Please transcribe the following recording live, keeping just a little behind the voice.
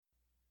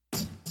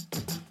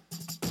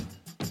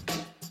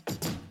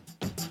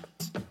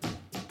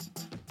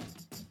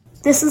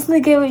This is the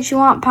Get What You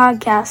Want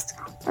podcast.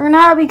 Learn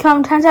how to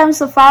become 10 times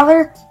the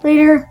father,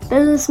 leader,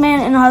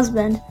 businessman, and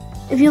husband.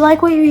 If you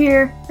like what you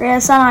hear, rate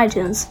us on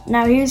iTunes.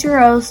 Now here's your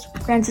host,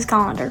 Francis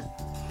Collender.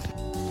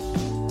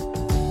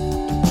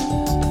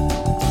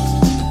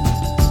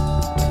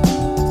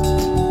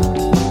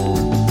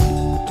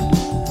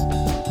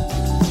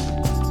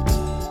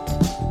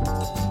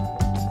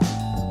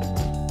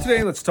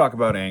 Today, let's talk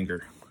about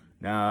anger.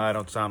 Now, I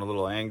don't sound a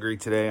little angry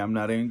today. I'm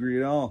not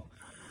angry at all.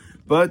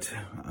 But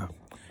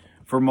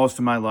for most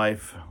of my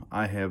life,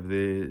 I have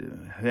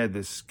had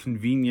this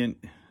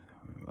convenient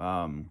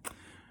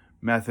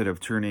method of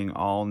turning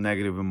all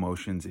negative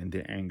emotions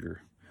into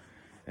anger.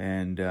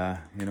 And,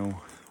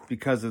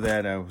 because of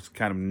that, I was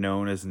kind of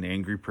known as an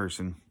angry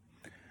person.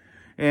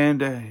 And,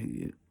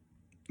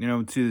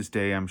 to this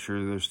day, I'm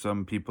sure there's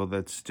some people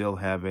that still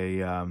have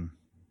a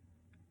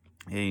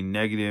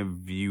negative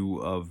view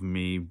of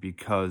me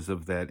because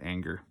of that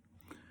anger.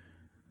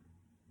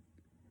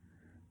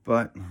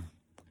 But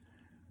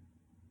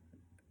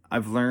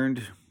I've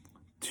learned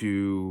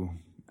to,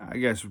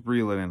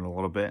 reel it in a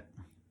little bit.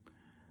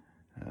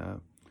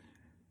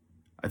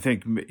 I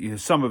think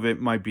some of it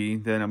might be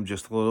that I'm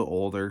just a little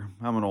older.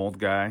 I'm an old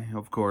guy,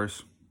 of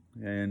course.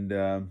 And,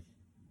 I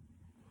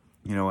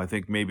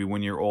think maybe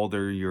when you're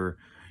older, your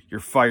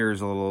fire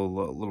is a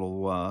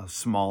little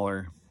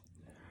smaller.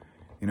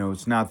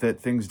 It's not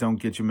that things don't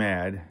get you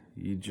mad.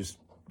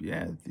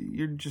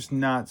 You're just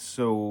not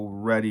so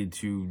ready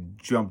to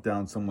jump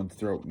down someone's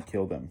throat and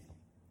kill them.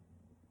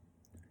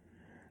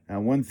 Now,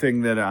 one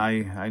thing that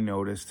I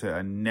noticed,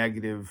 a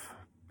negative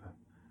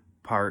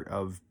part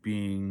of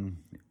being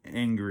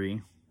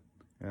angry,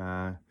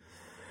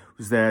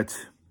 was that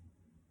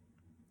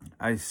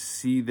I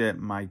see that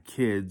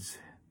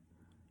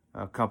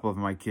a couple of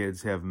my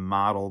kids have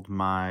modeled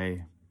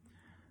my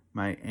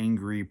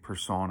angry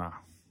persona.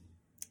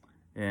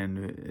 And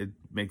it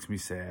makes me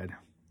sad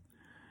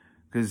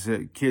because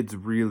kids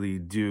really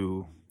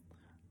do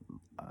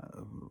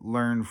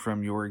learn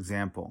from your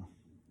example.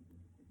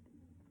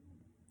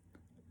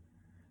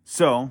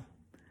 So,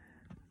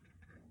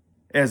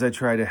 as I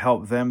try to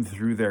help them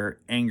through their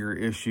anger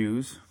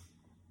issues,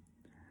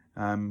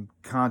 I'm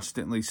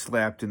constantly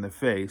slapped in the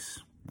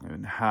face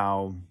and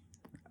how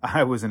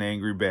I was an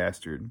angry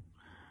bastard.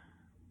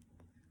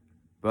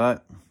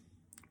 But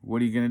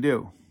what are you going to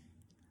do?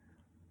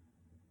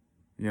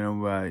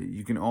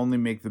 You can only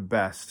make the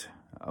best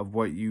of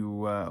what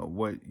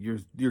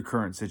your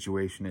current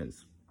situation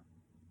is.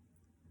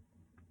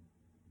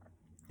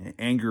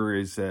 Anger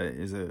is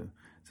a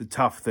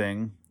tough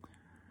thing.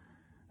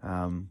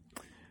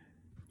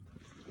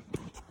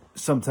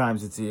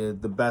 Sometimes it's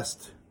the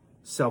best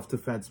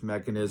self-defense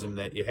mechanism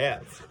that you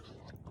have.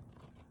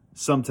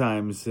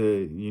 Sometimes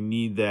you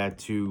need that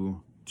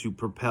to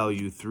propel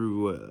you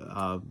through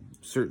a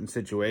certain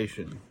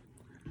situation.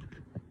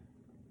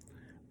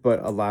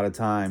 But a lot of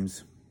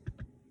times,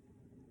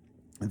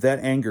 that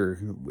anger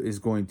is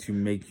going to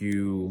make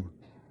you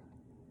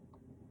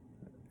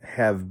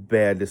have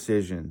bad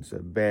decisions, a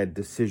bad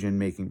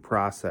decision-making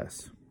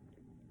process.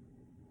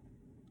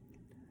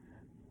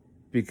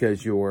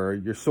 Because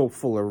you're so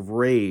full of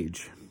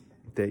rage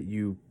that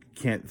you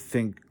can't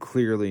think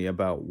clearly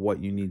about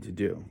what you need to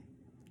do.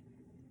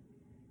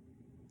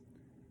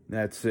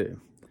 That's it.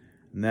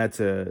 And that's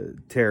a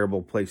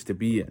terrible place to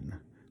be in,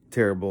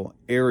 terrible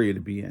area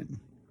to be in.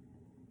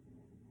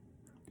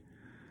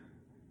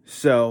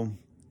 So,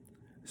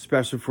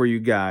 especially for you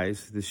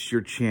guys, this is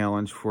your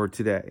challenge for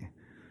today.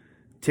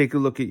 Take a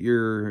look at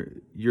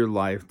your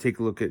life. Take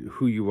a look at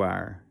who you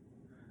are.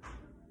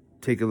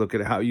 Take a look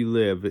at how you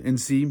live and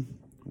see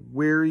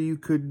where you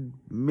could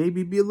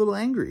maybe be a little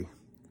angry.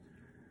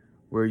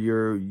 Where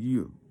you're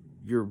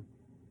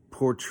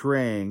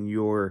portraying,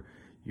 you're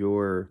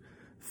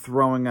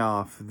throwing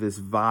off this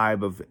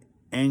vibe of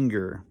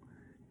anger,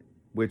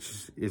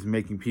 which is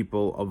making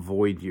people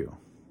avoid you.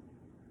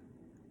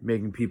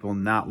 Making people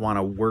not want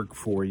to work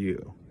for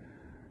you,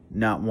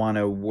 not want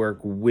to work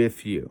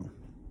with you.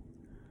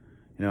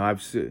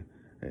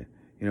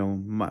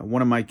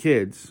 One of my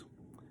kids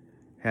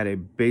had a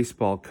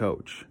baseball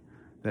coach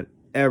that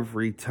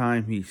every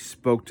time he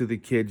spoke to the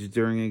kids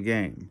during a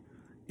game,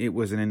 it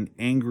was in an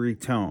angry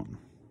tone,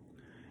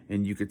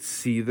 and you could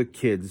see the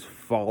kids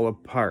fall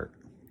apart.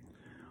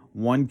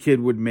 One kid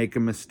would make a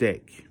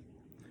mistake.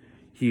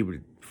 He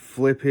would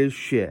flip his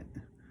shit.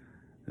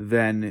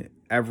 Then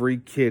every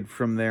kid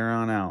from there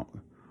on out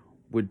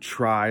would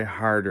try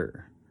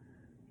harder.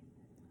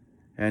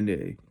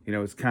 And,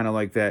 it's kind of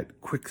like that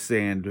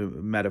quicksand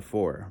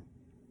metaphor.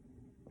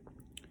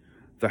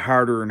 The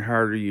harder and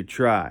harder you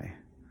try,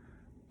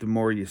 the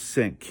more you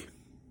sink.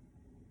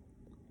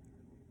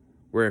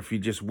 Where if you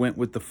just went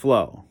with the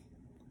flow,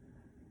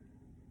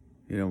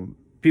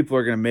 people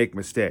are going to make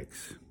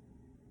mistakes.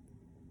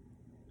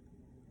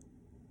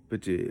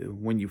 But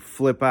when you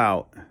flip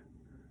out,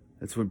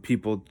 that's when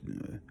people,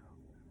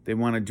 they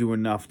want to do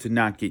enough to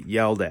not get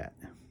yelled at.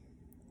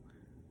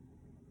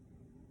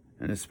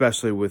 And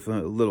especially with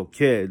little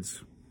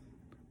kids,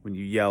 when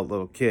you yell at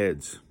little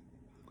kids,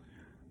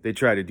 they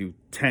try to do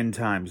 10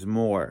 times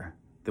more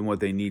than what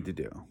they need to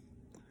do.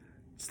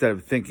 Instead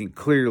of thinking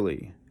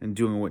clearly and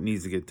doing what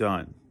needs to get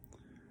done,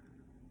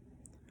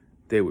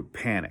 they would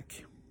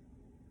panic.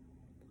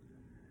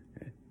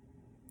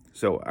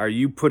 So are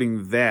you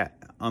putting that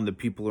on the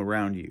people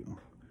around you?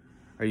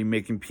 Are you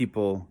making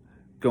people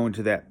go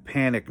into that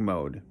panic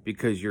mode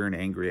because you're an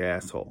angry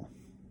asshole?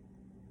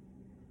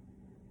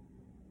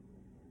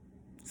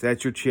 So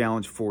that's your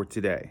challenge for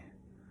today.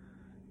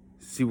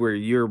 See where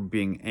you're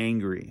being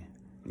angry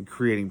and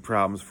creating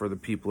problems for the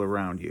people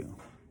around you.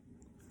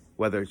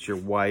 Whether it's your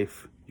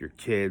wife, your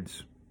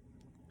kids,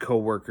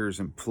 co-workers,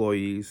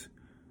 employees.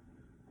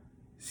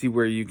 See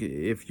where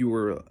if you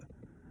were a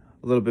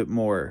little bit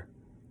more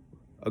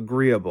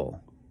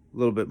agreeable, a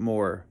little bit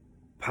more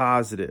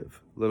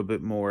positive, a little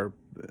bit more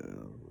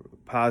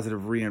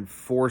positive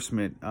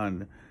reinforcement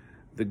on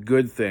the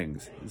good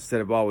things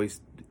instead of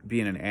always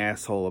being an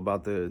asshole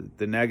about the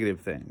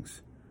negative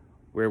things.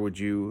 Where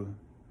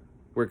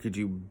could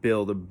you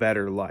build a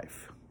better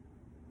life?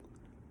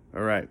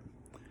 All right.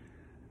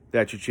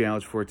 That's your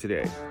challenge for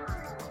today.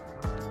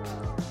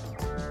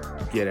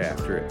 Get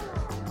after it.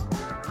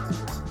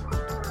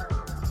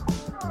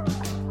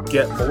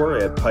 Get more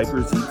at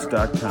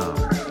piperseats.com.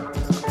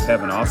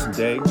 Have an awesome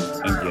day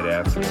and get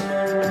after it.